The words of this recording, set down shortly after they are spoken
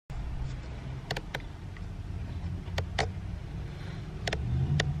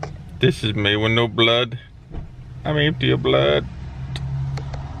This is me with no blood. I'm empty of blood.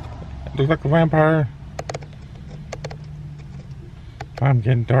 Look like a vampire. I'm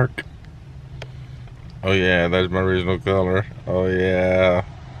getting dark. Oh yeah, that's my original color. Oh yeah.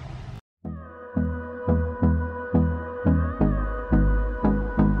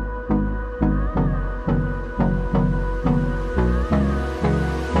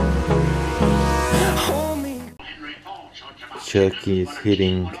 Chucky is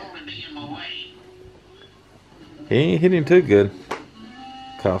hitting. He ain't hitting too good.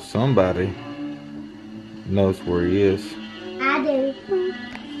 Cause somebody knows where he is. I do.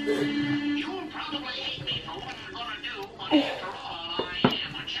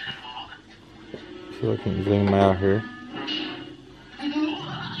 So I can zoom out here.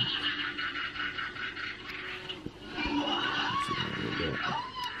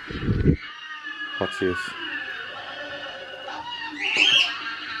 Watch this.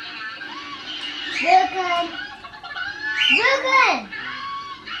 Logan! Logan!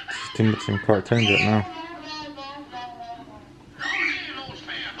 It's too much in cartoons right now.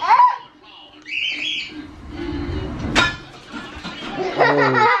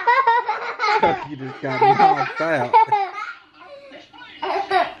 Oh, you just got knocked out.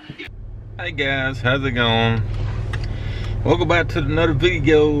 Hey guys, how's it going? Welcome back to another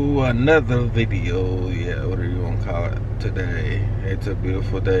video. Yeah, whatever you want to call it today. It's a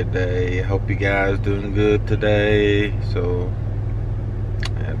beautiful day today. I hope you guys doing good today. So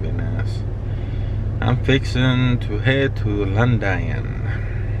that'd be nice. I'm fixing to head to London,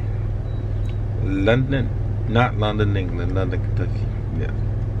 not London, England, London, Kentucky. Yeah.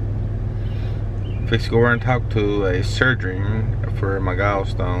 Fix to go over and talk to a surgeon for my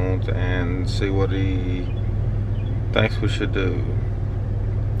gallstones and see what he thinks we should do.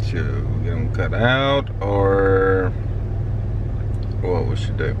 Should we get them cut out or what we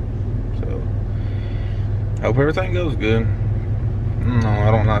should do? So I hope everything goes good. No,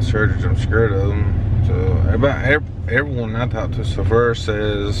 I don't like surgeons. I'm scared of them. So everyone I talk to so far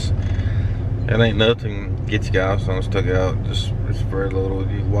says it ain't nothing. Get your gallstones took out. Just it's very little.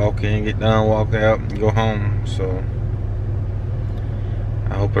 You walk in, get done, walk out, and go home. So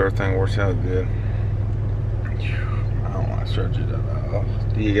I hope everything works out good. I don't like surgery at all.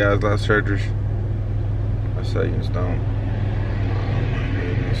 Do you guys like surgeries? I say you just don't. Oh my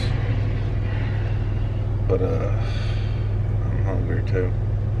goodness. But I'm hungry too.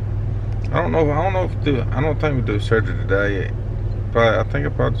 I don't think we do surgery today. But I think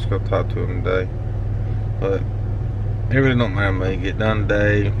I'll probably just go talk to him today. But it really don't matter to me. Get done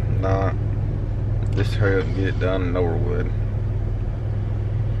today, not. Just hurry up and get it done and over with.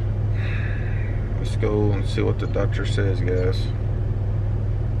 Let's go and see what the doctor says, guys.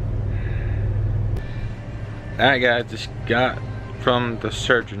 Alright guys, just got from the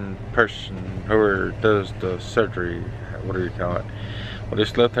surgeon person, whoever does the surgery, what do you call it? Well,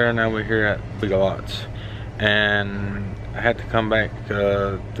 just left there, now we're here at Big Lots. And I had to come back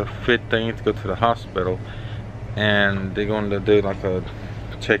the 15th to go to the hospital. And they're going to do like a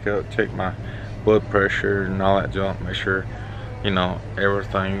checkup, check my blood pressure and all that junk, make sure, you know,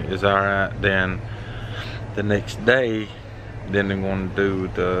 everything is alright. Then the next day, then they're going to do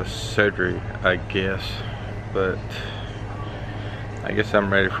the surgery, I guess. But I guess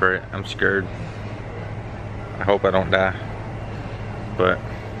I'm ready for it. I'm scared. I hope I don't die. But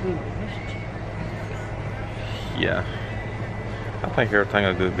yeah, I think everything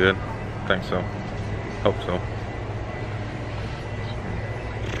will do good. I think so. Hope so.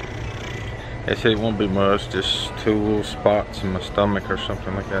 They said it won't be much, just 2 little spots in my stomach or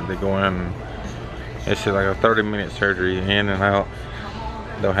something like that. They go in and they said like a 30-minute surgery, in and out.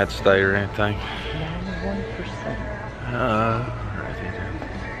 Don't have to stay or anything. 91%. Right there.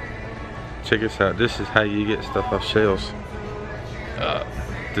 Check this out. This is how you get stuff off shelves.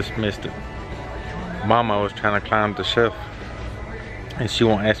 Just missed it. Mama was trying to climb the shelf and she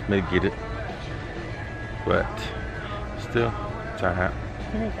won't ask me to get it. But still, it's alright.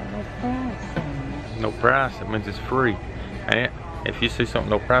 No price. No price, it means it's free. And if you see something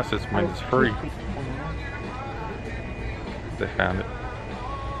no price, it means it's free. They found it.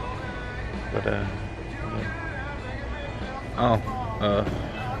 But yeah. Oh,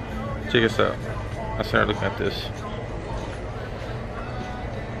 check this out. I started looking at this.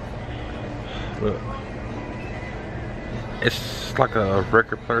 Look. It's like a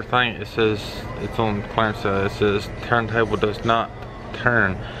record player thing. It says, it's on clearance sale. It says turntable does not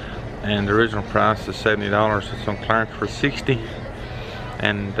turn. And the original price is $70. It's on clearance for $60.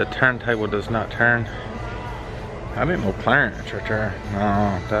 And the turntable does not turn. I didn't know clearance right there.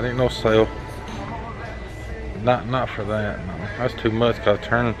 No, that ain't no sale. Not for that. No, that's too much. Cause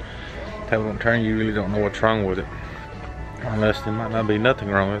that won't turn, you really don't know what's wrong with it. Unless there might not be nothing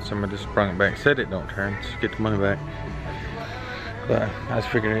wrong with it. Somebody just brought it back, said it don't turn, just get the money back. But I was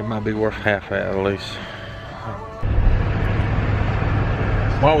figuring it might be worth half that at least.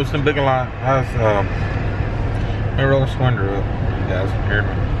 Well, it was in Big Lot. I was, let me roll this window up, you guys can hear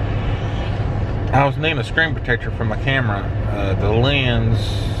me. I was needing a screen protector for my camera. The lens,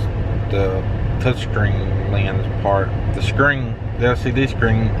 the touchscreen lens part, the screen, the LCD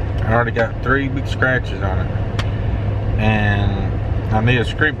screen, I already got 3 big scratches on it. And I need a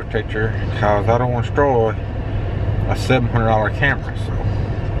screen protector because I don't want to destroy a $700 camera. So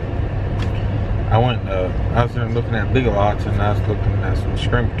I went, I was looking at Big Lots, and I was looking at some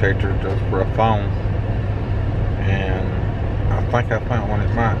screen protectors just for a phone. And I think I found one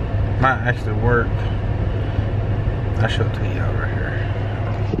that might actually work. I'll show it to y'all right here.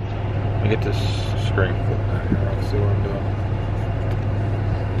 Let me get this screen flipped down here. I'll see what I'm doing.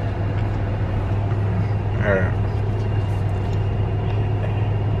 Alright.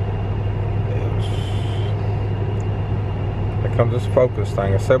 Here comes this focus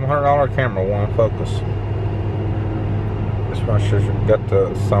thing. A $700 camera won't focus. This one shows you got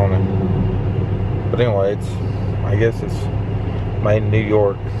the Sony. But anyway, I guess it's made in New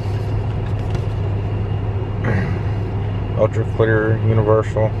York. Ultra clear,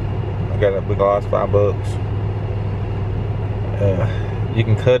 universal. I got a Big Lots, $5. You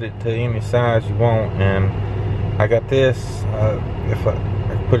can cut it to any size you want, and I got this. If I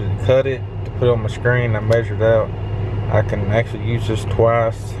cut it to put it on my screen, I measured out. I can actually use this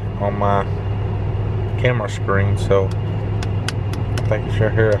twice on my camera screen, so I think it's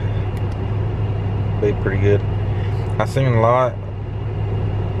right here be pretty good. I've seen a lot.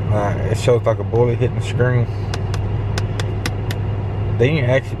 It shows like a bullet hitting the screen. They ain't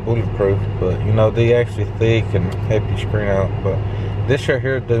actually bulletproof, but you know, they actually thick and help your screen out. But this right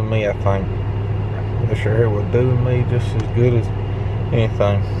here do me, I think. This right here will do me just as good as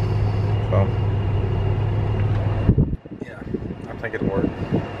anything. So yeah, I think it'll work.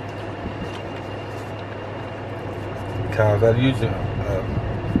 Because I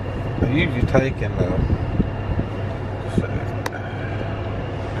usually take and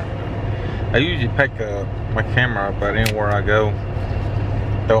I usually pack my camera up about anywhere I go.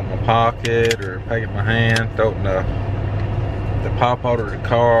 Throw it in my pocket, or pack it in my hand, throw it in the pop out of the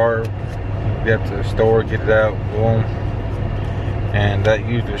car, get to the store, get it out, boom. And that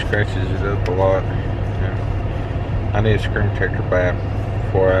usually scratches it up a lot. And I need a screen protector back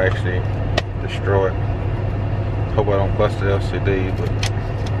before I actually destroy it. Hope I don't bust the LCD, but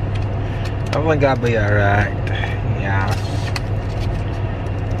I think I'll be alright. Yeah.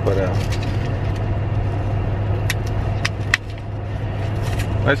 But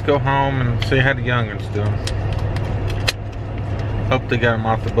let's go home and see how the youngins doing. Hope they got them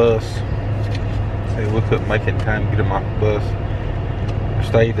off the bus. See, we couldn't make it in time to get them off the bus. I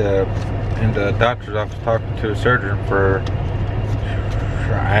stayed in the doctor's office talking to the surgeon for an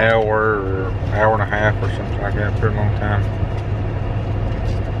hour or hour and a half or something like that, for a long time.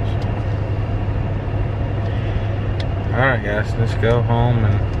 Alright guys, let's go home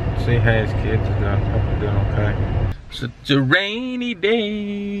and see how his kids are doing. Hope they're doing okay. Such a rainy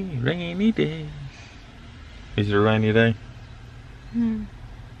day, rainy day. Is it a rainy day?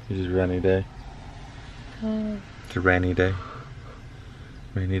 Is it a rainy day? It's a rainy day.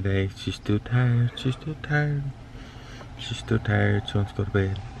 Rainy day. She's still tired. She's still tired. She's still tired. She wants to go to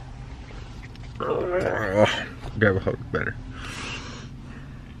bed. Grab a hug better.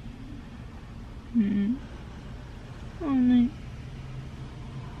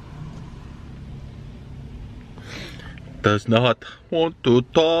 Does not want to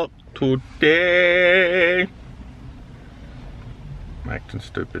talk today. I'm acting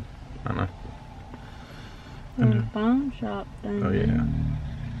stupid. I know. Phone shop down Oh yeah.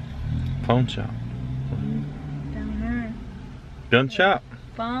 Phone shop. down here. Gun shop.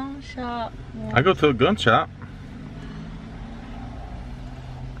 Phone shop. I go to a gun shop.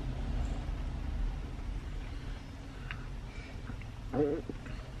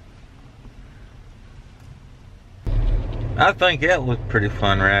 I think that was pretty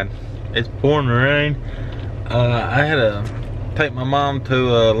fun ride. It's pouring rain. I had to take my mom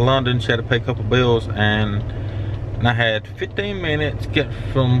to London. She had to pay a couple bills, and I had 15 minutes to get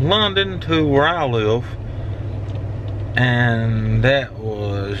from London to where I live, and that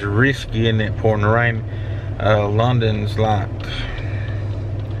was risky in that pouring rain. London's like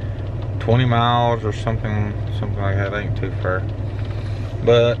 20 miles or something like that. Ain't too far.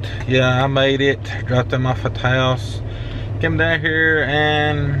 But yeah, I made it. Dropped them off at the house. Came down here,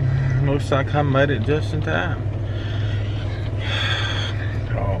 and looks like I made it just in time.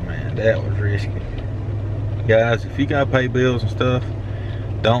 Oh man. That was risky. Guys, if you gotta pay bills and stuff,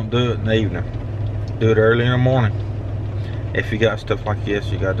 don't do it in the evening. Do it early in the morning. If you got stuff like this,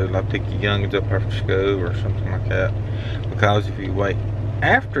 you gotta do like pick your youngins up after school or something like that. Because if you wait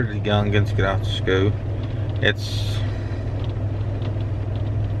after the youngins get out of school, it's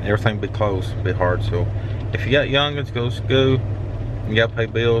everything be closed, be hard. So if you got youngins go to school, you gotta pay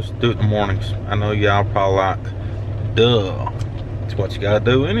bills, do it in the mornings. I know y'all probably like, duh, it's what you gotta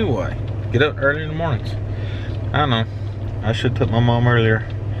do anyway. Get up early in the mornings. I know, I should took my mom earlier,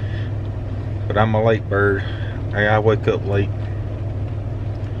 but I'm a late bird. I gotta wake up late.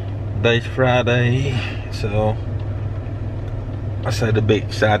 Today's Friday, so I said to be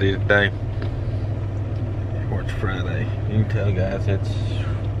excited today. It's Friday. You can tell, guys, it's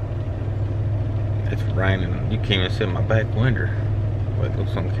raining. You can't even see my back window. Wait, it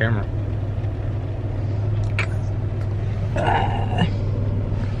looks on camera.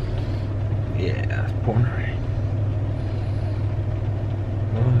 Yeah, it's pouring rain.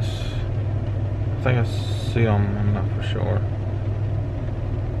 Well, I think I see them. I'm not for sure.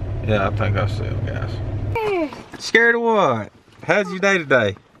 Yeah, I think I see them, guys. Scared of what? How's your day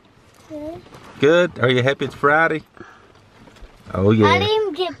today? Good. Good? Are you happy it's Friday? Oh yeah. I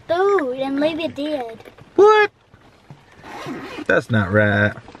didn't get food and Libby did. What? That's not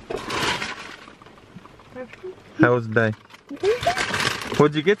right. How was the day?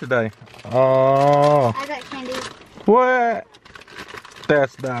 What'd you get today? Oh. I got candy. What?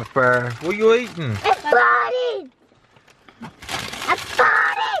 That's not fair. What are you eating? It's farted. I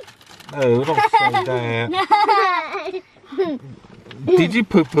farted. Oh, don't say that. Did you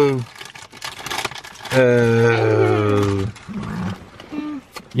poo poo? Oh.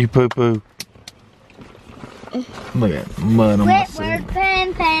 You poo poo. Look at mud on my seat.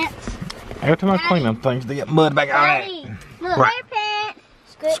 Squidward pants. Every time I clean them things, they get mud back on it. Look, Right. pants.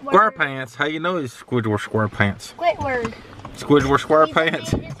 Squidward. Square pants. How you know it's Squidward square pants? Squidward. Squidward square He's the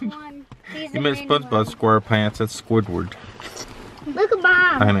pants. meanest one. He's the You missed meanest SpongeBob one. square pants. That's Squidward. Look at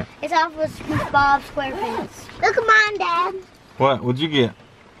mine. Ain't it? It's off of SpongeBob SquarePants. Look at mine, Dad. What? What'd you get?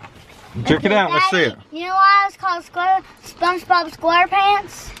 Check it out. Let's see it. You know why it's called SpongeBob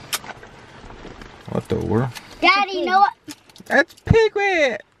SquarePants? What the world? Daddy, you know what? That's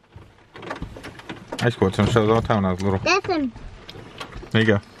Piglet. I used to watch some shows all the time when I was little. That's him. There you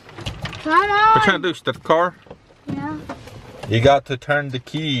go. Come on. What you trying to do? Start the car? Yeah. You got to turn the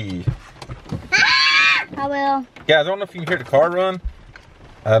key. I will. Guys, I don't know if you can hear the car run.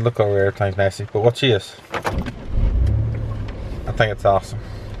 Look over there, everything's nasty. But watch this. I think it's awesome.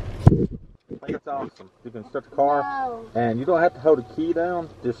 I think it's awesome. You can start the car, No. and you don't have to hold the key down.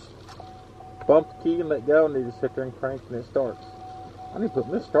 Just bump the key and let go, and you just sit there and crank, and it starts. I need to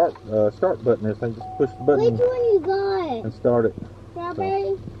put this start button and everything. Just push the button Which one you got? and start it.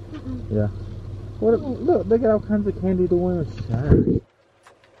 Strawberry? Yeah. What? Look, they got all kinds of candy to win. Shine.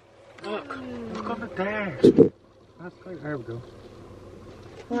 Look on the dash. That's great. There we go.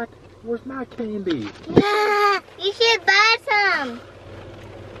 What? Where's my candy? Yeah. You should buy some.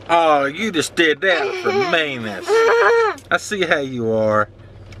 Oh, you just did that for meanness. I see how you are.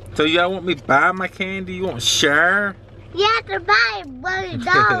 So y'all want me to buy my candy? You want to share? You have to buy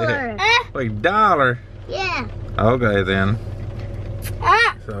 $1. Wait, $1? Yeah. Okay then.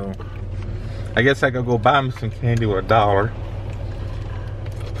 So, I guess I could go buy me some candy with $1.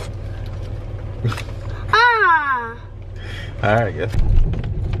 Alright, guys.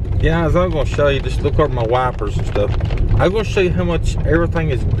 Yeah, as I'm going to show you, just look over my wipers and stuff. I'm going to show you how much everything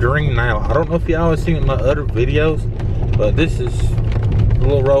is green now. I don't know if y'all have seen it in my other videos, but this is a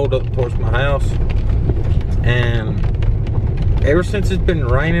little road up towards my house. And ever since it's been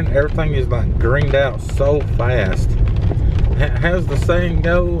raining, everything is like greened out so fast. How's the saying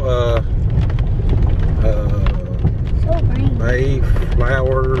go? So green.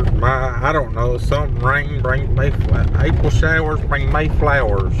 Mayflower, I don't know, some rain brings Mayflower. April showers bring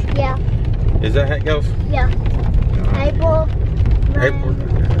Mayflowers. Yeah. Is that how it goes? Yeah. April rain,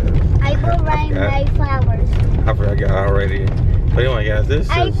 May flowers. I forgot already. But anyway, guys, this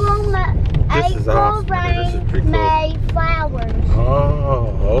is April awesome. This is pretty cool. May flowers.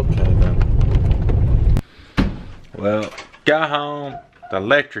 Oh, okay then. Well, got home. The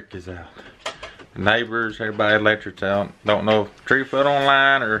electric is out. Neighbors, everybody, electric's out. Don't know if tree fell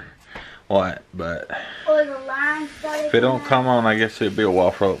online or what, but Or the line started. if it don't come on, I guess it'll be a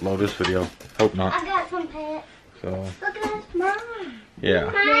while for I upload this video. Hope not. I got some pets. So Look at this, Mom.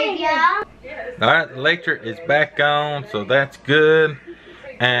 yeah. Yeah. Alright, electric is back on, so that's good.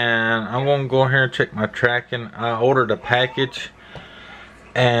 And I'm gonna go here and check my tracking. I ordered a package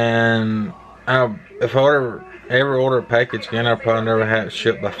and if I ever order a package again, I'll probably never have it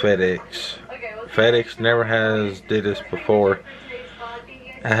shipped by FedEx. FedEx never has did this before.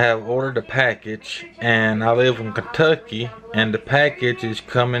 I have ordered a package, and I live in Kentucky, and the package is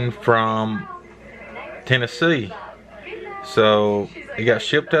coming from Tennessee. So it got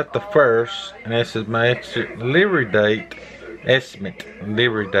shipped out the 1st, and this is my estimate delivery date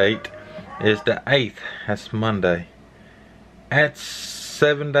is the 8th. That's Monday. That's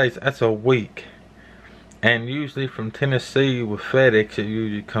 7 days. That's a week. And usually from Tennessee with FedEx, it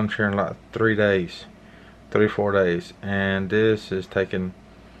usually comes here in like 3 days, 3-4 days. And this is taking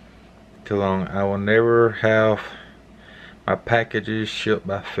too long. I will never have my packages shipped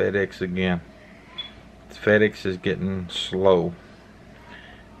by FedEx again. FedEx is getting slow.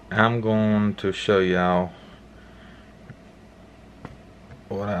 I'm going to show y'all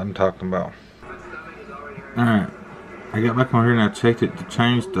what I'm talking about. Alright, I got back on here and I checked it to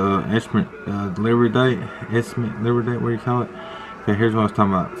change the estimate delivery date, what do you call it? Okay, here's what I was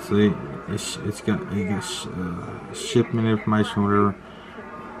talking about. See, it got shipment information, whatever.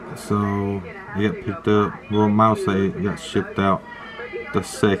 So it got picked up. Well, miles say it got shipped out the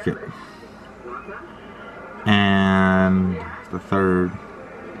 2nd and the 3rd.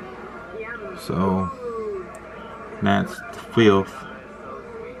 So that's the 5th,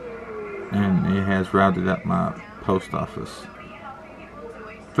 and it has routed up my post office.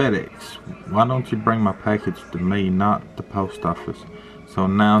 FedEx, why don't you bring my package to me, not the post office? So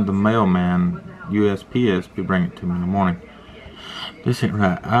now the mailman, USPS, be bringing it to me in the morning. This ain't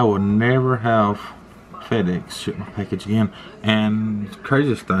right. I will never have FedEx ship my package again. And the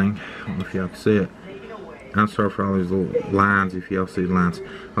craziest thing, I don't know if y'all can see it. I'm sorry for all these little lines, if y'all see the lines.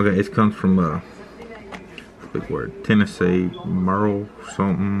 Okay, it comes from big word, Tennessee, Merle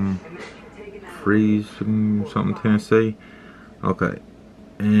something, Freeze something, Tennessee. Okay,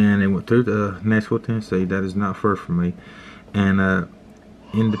 and it went through the Nashville, Tennessee. That is not far from me. And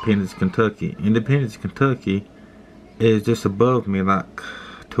Independence, Kentucky. Independence, Kentucky is just above me, like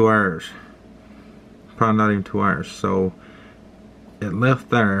 2 hours. Probably not even 2 hours. So it left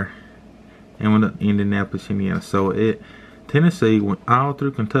there and went up to Indianapolis, Indiana. So Tennessee went all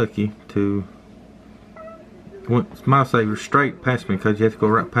through Kentucky to, might say, straight past me, because you have to go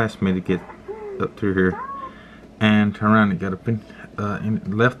right past me to get up through here, and turn around and got up in,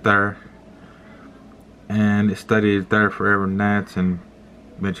 left there, and it stayed there forever, and that's in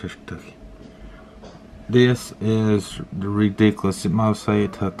Manchester, Kentucky. This is ridiculous. It might say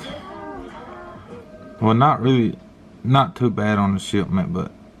it took, well, not too bad on the shipment,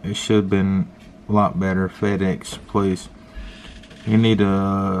 but it should have been a lot better. FedEx, please, you need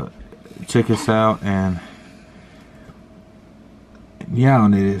to check this out, and y'all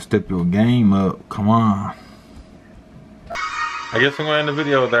need to step your game up. Come on. I guess I'm going to end the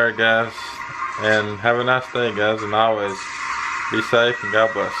video there, guys, and have a nice day, guys, and always be safe and God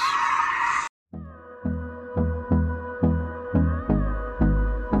bless.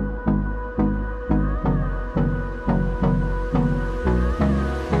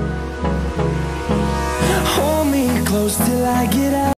 Hold me close till I get out.